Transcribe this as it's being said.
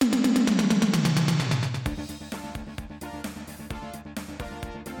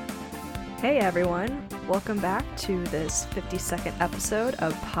Hey everyone, welcome back to this 52nd episode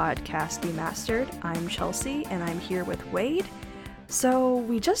of Podcast Remastered. I'm Chelsea and I'm here with Wade. So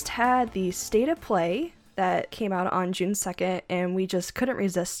we just had the State of Play that came out on June 2nd and we just couldn't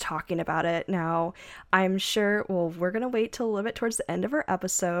resist talking about it. Now, I'm sure, we're going to wait till a little bit towards the end of our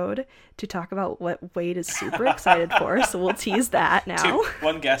episode to talk about what Wade is super excited for, so we'll tease that now.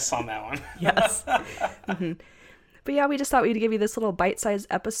 One guess on that one. Yes. But yeah, we just thought we'd give you this little bite-sized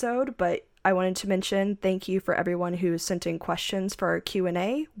episode, but I wanted to mention thank you for everyone who sent in questions for our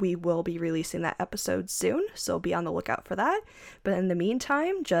Q&A. We will be releasing that episode soon, so be on the lookout for that. But in the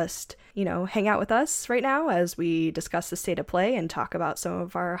meantime, just, hang out with us right now as we discuss the State of Play and talk about some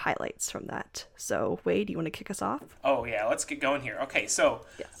of our highlights from that. So, Wade, do you want to kick us off? Oh, yeah, let's get going here. Okay, so,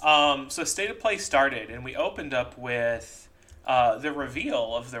 Yes. so State of Play started, and we opened up with the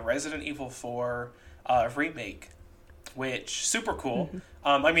reveal of the Resident Evil 4 remake, which, super cool.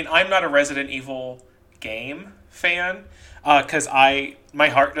 I'm not a Resident Evil game fan, because my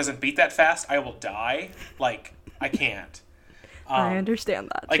heart doesn't beat that fast. I will die. I can't. I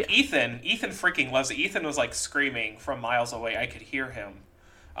understand that. Ethan freaking loves it. Ethan was, screaming from miles away. I could hear him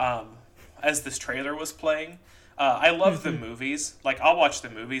as this trailer was playing. I love the movies. I'll watch the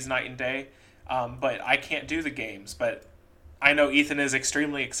movies night and day, but I can't do the games. But I know Ethan is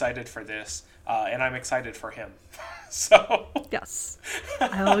extremely excited for this, and I'm excited for him. So Yes,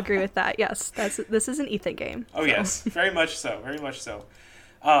 I'll agree with that. Yes, this is an Ethan game. Oh, so. Yes, very much so, very much so.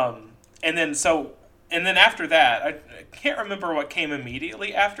 And then after that, I can't remember what came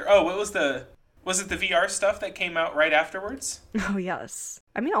immediately after. Oh, was it the VR stuff that came out right afterwards? Oh, yes.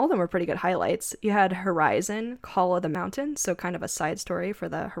 All of them were pretty good highlights. You had Horizon, Call of the Mountain, so kind of a side story for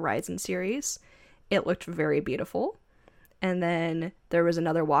the Horizon series. It looked very beautiful. And then there was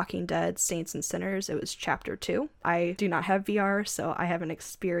another Walking Dead, Saints and Sinners. It was Chapter 2. I do not have VR, so I haven't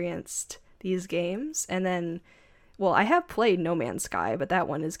experienced these games. And then, I have played No Man's Sky, but that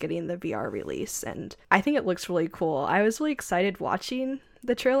one is getting the VR release. And I think it looks really cool. I was really excited watching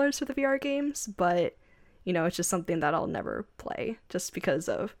the trailers for the VR games, but, it's just something that I'll never play just because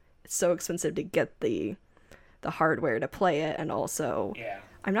it's so expensive to get the hardware to play it. And also,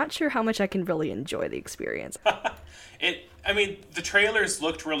 I'm not sure how much I can really enjoy the experience. The trailers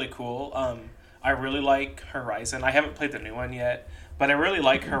looked really cool. I really like Horizon. I haven't played the new one yet, but I really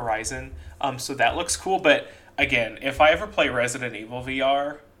like Horizon. So that looks cool. But again, if I ever play Resident Evil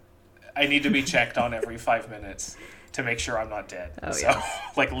VR, I need to be checked on every 5 minutes to make sure I'm not dead. Oh, so,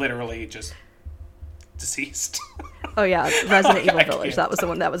 yeah. Literally just deceased. Oh, yeah. Resident Evil Village. That was the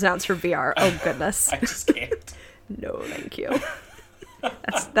one that was announced for VR. Oh, goodness. I just can't. No, thank you.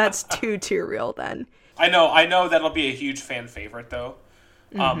 That's too real then. I know that'll be a huge fan favorite though,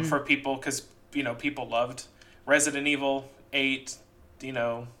 for people, because people loved Resident Evil 8. They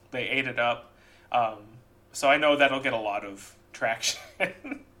ate it up, so I know that'll get a lot of traction.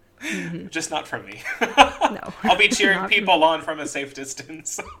 Just not from me. No, I'll be cheering people on from a safe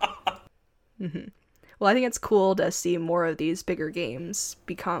distance. Well, I think it's cool to see more of these bigger games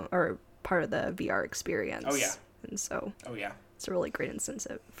become or part of the VR experience. Oh yeah, and so it's a really great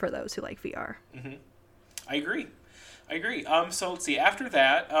incentive for those who like VR. I agree. So let's see. After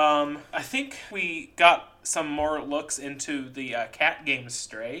that, I think we got some more looks into the cat game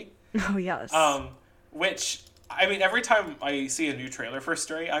Stray. Oh, yes. Which, every time I see a new trailer for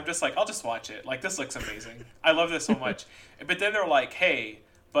Stray, I'm just like, I'll just watch it. This looks amazing. I love this so much. But then they're like, hey,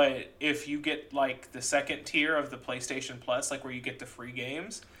 but if you get, the second tier of the PlayStation Plus, where you get the free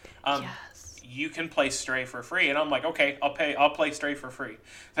games, yes, you can play Stray for free. And I'm like, okay, I'll play Stray for free.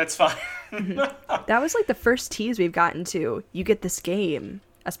 That's fine. That was the first tease we've gotten to. You get this game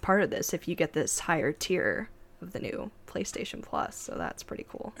as part of this if you get this higher tier of the new PlayStation Plus. So that's pretty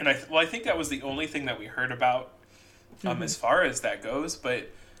cool. And I think that was the only thing that we heard about as far as that goes. But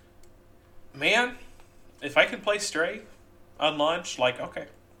man, if I can play Stray on launch, okay.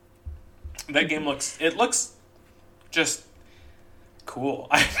 That game looks just cool.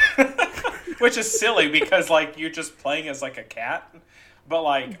 Which is silly because you're just playing as a cat, but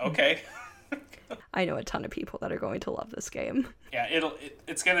okay. I know a ton of people that are going to love this game. Yeah,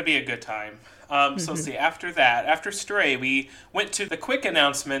 it's gonna be a good time. So see, after Stray, we went to the quick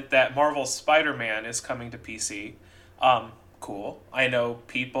announcement that Marvel's Spider-Man is coming to PC. Cool. I know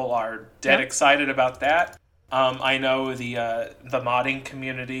people are dead excited about that. I know the modding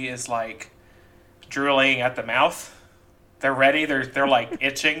community is drooling at the mouth. They're ready. They're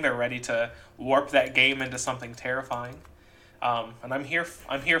itching. They're ready to warp that game into something terrifying. And I'm here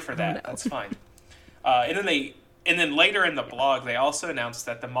for that. No. That's fine. And then later in the blog, they also announced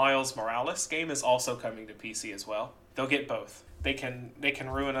that the Miles Morales game is also coming to PC as well. They'll get both. they can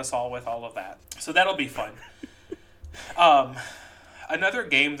ruin us all with all of that. So that'll be fun. Another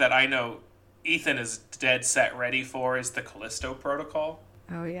game that I know Ethan is dead set ready for is the Callisto Protocol.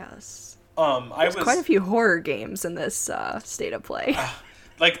 Oh yes. There's quite a few horror games in this state of play.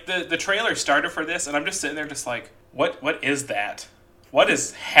 Like the trailer started for this, and I'm just sitting there, just like, what is that? What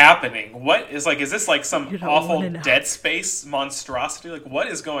is happening? What is like? Is this like some awful Dead Space monstrosity? Like, what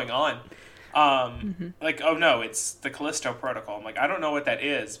is going on? Like, oh no, it's the Callisto Protocol. I'm like, I don't know what that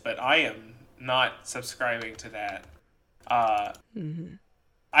is, but I am not subscribing to that. I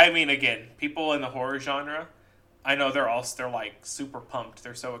mean, again, people in the horror genre, I know they're like super pumped.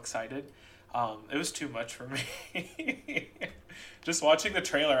 They're so excited. It was too much for me. Just watching the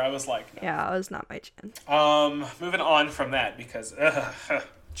trailer, I was like, no. Yeah, it was not my jam. Moving on from that because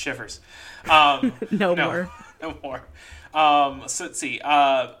shivers. No more. No more. So let's see.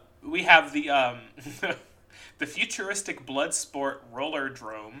 We have the the futuristic Bloodsport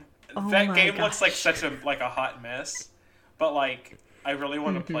Rollerdrome. Oh that game gosh. looks like such a hot mess, but like I really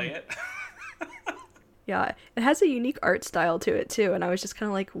want to play it. Yeah, it has a unique art style to it too, and I was just kind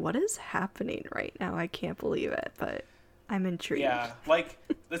of like, what is happening right now? I can't believe it, but I'm intrigued. Yeah, like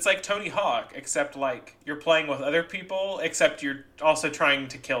it's like Tony Hawk, except like you're playing with other people, except you're also trying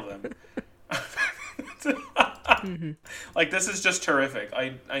to kill them. Like, this is just terrific.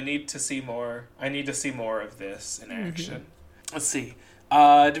 I need to see more. I need to see more of this in action. Let's see.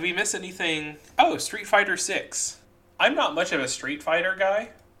 Did we miss anything? Oh, Street Fighter 6. I'm not much of a Street Fighter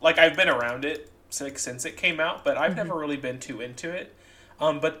guy. Like, I've been around it since it came out, but I've never really been too into it.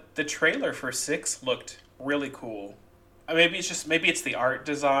 But the trailer for 6 looked really cool. Maybe it's the art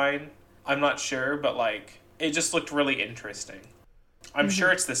design. I'm not sure, but like it just looked really interesting. I'm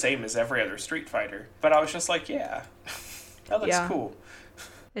sure it's the same as every other Street Fighter, but I was just like, yeah, that looks cool.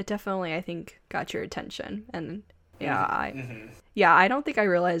 It definitely, I think, got your attention, and I don't think I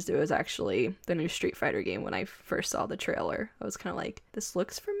realized it was actually the new Street Fighter game when I first saw the trailer. I was kind of like, this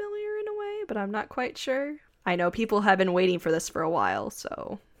looks familiar in a way, but I'm not quite sure. I know people have been waiting for this for a while,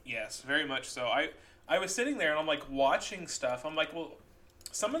 so. Yes, very much so. I was sitting there and I'm like watching stuff. I'm like, well,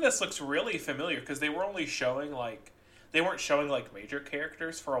 some of this looks really familiar because they weren't showing like major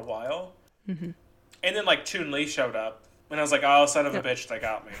characters for a while. And then like Chun-Li showed up and I was like, oh, son of a bitch, they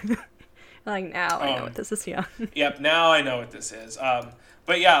got me. Like, now I know what this is. Yep, now I know what this is.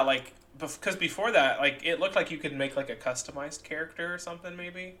 But yeah, like, because before that, like, it looked like you could make like a customized character or something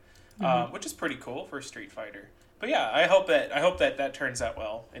maybe, which is pretty cool for Street Fighter. But yeah, I hope that turns out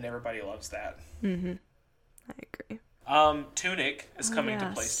well, and everybody loves that. I agree. Tunic is coming to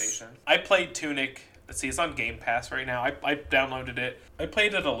PlayStation. I played Tunic. Let's see, it's on Game Pass right now. I downloaded it. I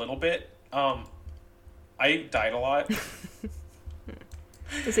played it a little bit. I died a lot.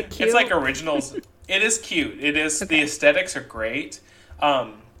 Is it cute? It's like originals. It is cute. It is. Okay. The aesthetics are great.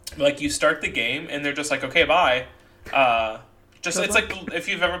 Like, you start the game and they're just like, okay, bye. It's like if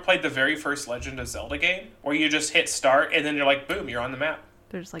you've ever played the very first Legend of Zelda game, where you just hit start and then you're like, boom, you're on the map.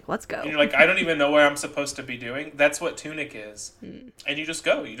 They're just like, let's go. And you're like, I don't even know where I'm supposed to be doing. That's what Tunic is. And you just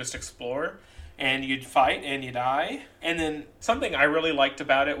go. You just explore, and you'd fight, and you die. And then something I really liked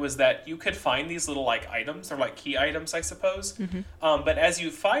about it was that you could find these little like items, or like key items, I suppose. But as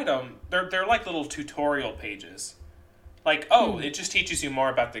you fight them, they're like little tutorial pages. Like, it just teaches you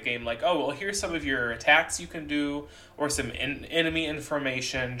more about the game. Like, oh, well, here's some of your attacks you can do, or some enemy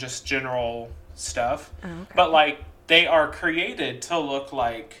information, just general stuff. Oh, okay. But, like, they are created to look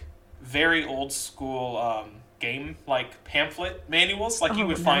like very old school game, like, pamphlet manuals, like you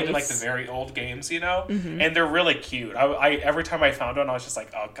would find in, like, the very old games, you know? And they're really cute. I every time I found one, I was just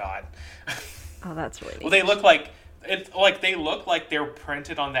like, oh, God. Oh, that's really neat. Well, they look like... they look like they're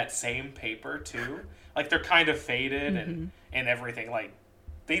printed on that same paper, too. Like, they're kind of faded and everything. Like,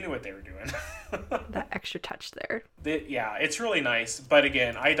 they knew what they were doing. That extra touch there. Yeah, it's really nice. But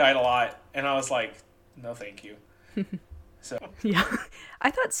again, I died a lot, and I was like, no thank you. So yeah. I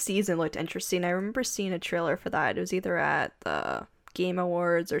thought Season looked interesting. I remember seeing a trailer for that. It was either at the Game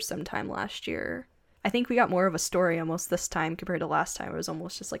Awards or sometime last year. I think we got more of a story almost this time compared to last time. It was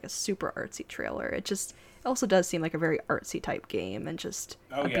almost just like a super artsy trailer. It also does seem like a very artsy type game and just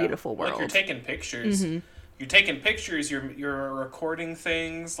a beautiful world. Like, you're taking pictures. You're taking pictures. You're recording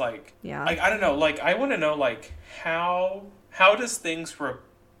things. Like, like, I don't know. Like, I want to know, like, how does things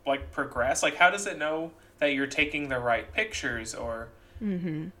progress? Like, how does it know that you're taking the right pictures or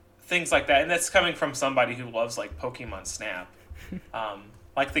things like that? And that's coming from somebody who loves, like, Pokemon Snap.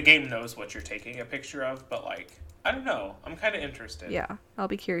 Like, the game knows what you're taking a picture of, but, like, I don't know. I'm kind of interested. Yeah, I'll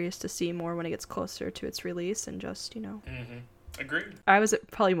be curious to see more when it gets closer to its release and just, Agreed. I was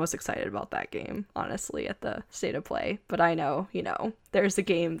probably most excited about that game, honestly, at the State of Play. But I know, there's a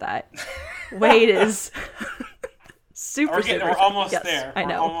game that Wade is super. We're almost yes, there. I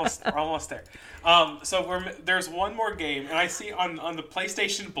know. We're almost there. So there's one more game, and I see on the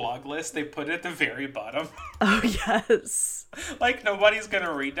PlayStation blog list they put it at the very bottom. Oh yes. Like nobody's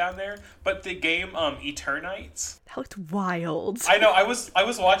gonna read down there, but the game Eternites. That looked wild. I know. I was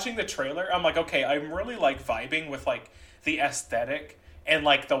watching the trailer. I'm like, okay, I'm really like vibing with like the aesthetic and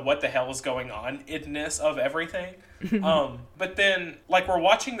like the what the hell is going on idness of everything. But then like we're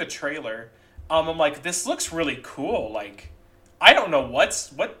watching the trailer, I'm like, this looks really cool. Like, I don't know what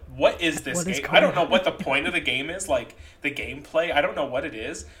is this game. I don't know what the point of the game is. Like the gameplay, I don't know what it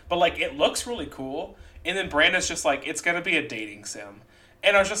is. But like it looks really cool. And then Brandon's just like, it's gonna be a dating sim.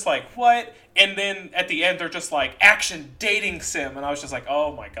 And I was just like, what? And then at the end, they're just like, action dating sim. And I was just like,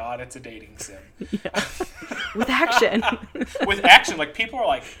 oh my god, it's a dating sim. Yeah. With action. With action. Like, people are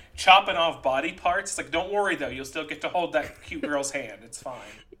like chopping off body parts. It's like, don't worry though, you'll still get to hold that cute girl's hand. It's fine.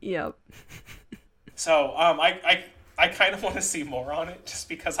 Yep. So, I kind of want to see more on it just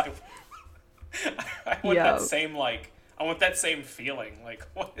because I want that same, like, I want that same feeling. Like,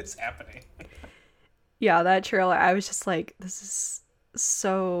 what is happening? Yeah, that trailer, I was just like, this is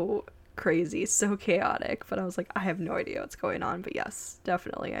so crazy, so chaotic, but I was like, I have no idea what's going on. But yes,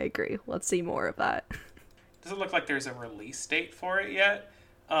 definitely, I agree. Let's see more of that. Doesn't look like there's a release date for it yet.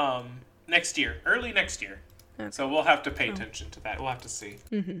 Next year, early next year. Okay. So we'll have to pay attention to that. We'll have to see.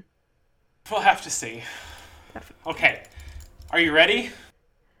 Mm-hmm. We'll have to see. Definitely. Okay, are you ready?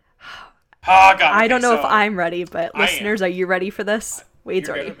 Oh God! I don't know if I'm ready, but listeners, are you ready for this? Wade's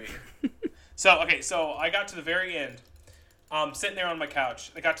ready. So I got to the very end. Sitting there on my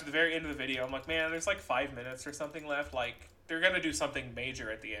couch. I got to the very end of the video. I'm like, man, there's like 5 minutes or something left. Like, they're going to do something major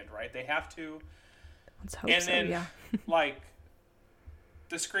at the end, right? They have to. Let's hope so, yeah. Like,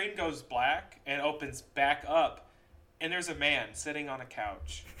 the screen goes black and opens back up, and there's a man sitting on a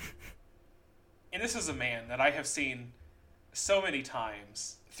couch. And this is a man that I have seen so many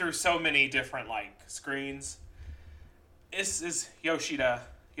times through so many different, like, screens. This is Yoshida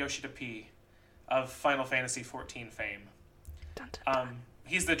P. of Final Fantasy XIV fame. Dun, dun, dun.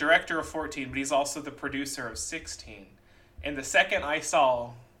 He's the director of 14, but he's also the producer of 16. And the second I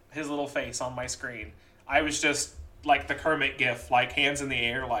saw his little face on my screen, I was just like the Kermit gif, like hands in the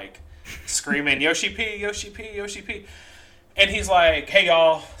air, like screaming, Yoshi P, Yoshi P, Yoshi P. And he's like, hey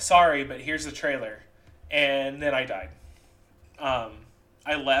y'all, sorry, but here's the trailer. And then I died.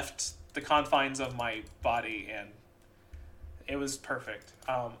 I left the confines of my body and it was perfect.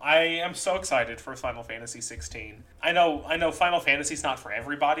 I am so excited for Final Fantasy 16. I know Final Fantasy's not for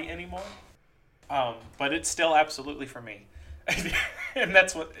everybody anymore, but it's still absolutely for me. And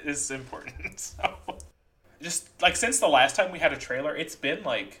that's what is important. So, just like since the last time we had a trailer, it's been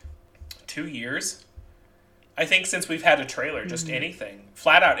like 2 years. I think since we've had a trailer, just anything.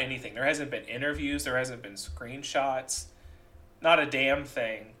 Flat out anything. There hasn't been interviews, there hasn't been screenshots. Not a damn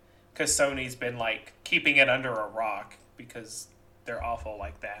thing. Because Sony's been like keeping it under a rock. Because they're awful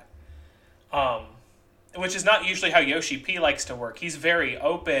like that. Which is not usually how Yoshi P likes to work. He's very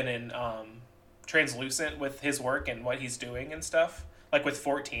open and translucent with his work and what he's doing and stuff. Like with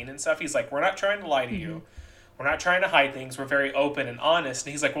 14 and stuff. He's like, we're not trying to lie to you. We're not trying to hide things. We're very open and honest.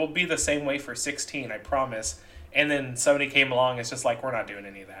 And he's like, we'll be the same way for 16, I promise. And then Sony came along. It's just like, we're not doing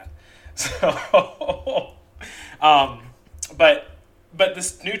any of that. So, but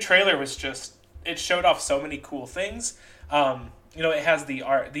this new trailer was just, it showed off so many cool things. It has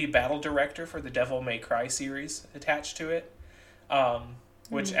the battle director for the Devil May Cry series attached to it,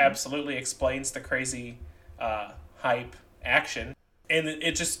 which absolutely explains the crazy hype action. And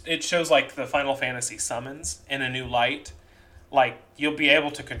it shows like the Final Fantasy summons in a new light. Like, you'll be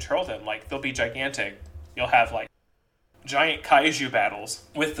able to control them. Like, they'll be gigantic. You'll have like giant kaiju battles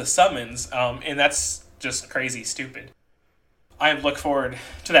with the summons, and that's just crazy stupid. I look forward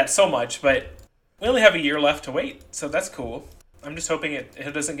to that so much, but we only have a year left to wait, so that's cool. I'm just hoping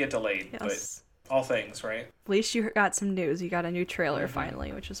it doesn't get delayed, yes. But all things, right? At least you got some news. You got a new trailer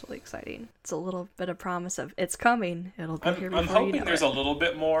finally, which is really exciting. It's a little bit of promise of it's coming. It'll be here before I'm hoping you know there's it. a little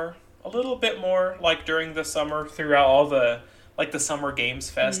bit more like during the summer throughout all the like the Summer Games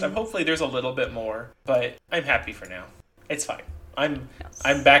Fest. Hopefully there's a little bit more, but I'm happy for now. It's fine. I'm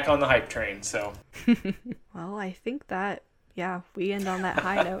back on the hype train, so. Well, I think that we end on that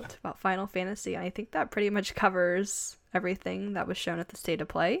high note about Final Fantasy. I think that pretty much covers everything that was shown at the State of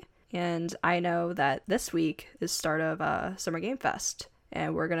Play. And I know that this week is start of Summer Game Fest,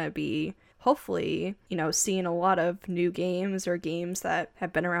 and we're going to be hopefully, seeing a lot of new games or games that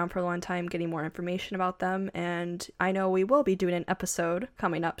have been around for a long time, getting more information about them. And I know we will be doing an episode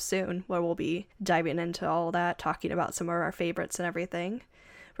coming up soon where we'll be diving into all that, talking about some of our favorites and everything.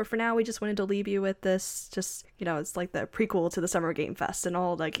 But for now, we just wanted to leave you with this, just, it's like the prequel to the Summer Game Fest and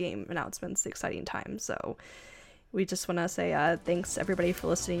all the game announcements, the exciting times. So we just want to say thanks everybody for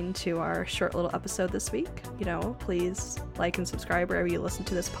listening to our short little episode this week. Please like and subscribe wherever you listen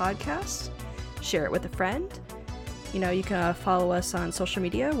to this podcast. Share it with a friend. You can follow us on social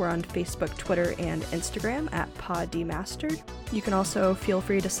media. We're on Facebook, Twitter, and Instagram at PodDemastered. You can also feel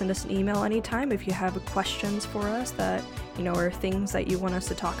free to send us an email anytime if you have questions for us that, or things that you want us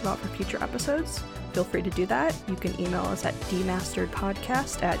to talk about for future episodes. Feel free to do that. You can email us at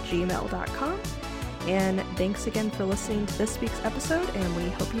demasteredpodcast@gmail.com. And thanks again for listening to this week's episode, and we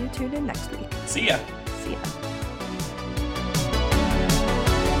hope you tune in next week. See ya. See ya.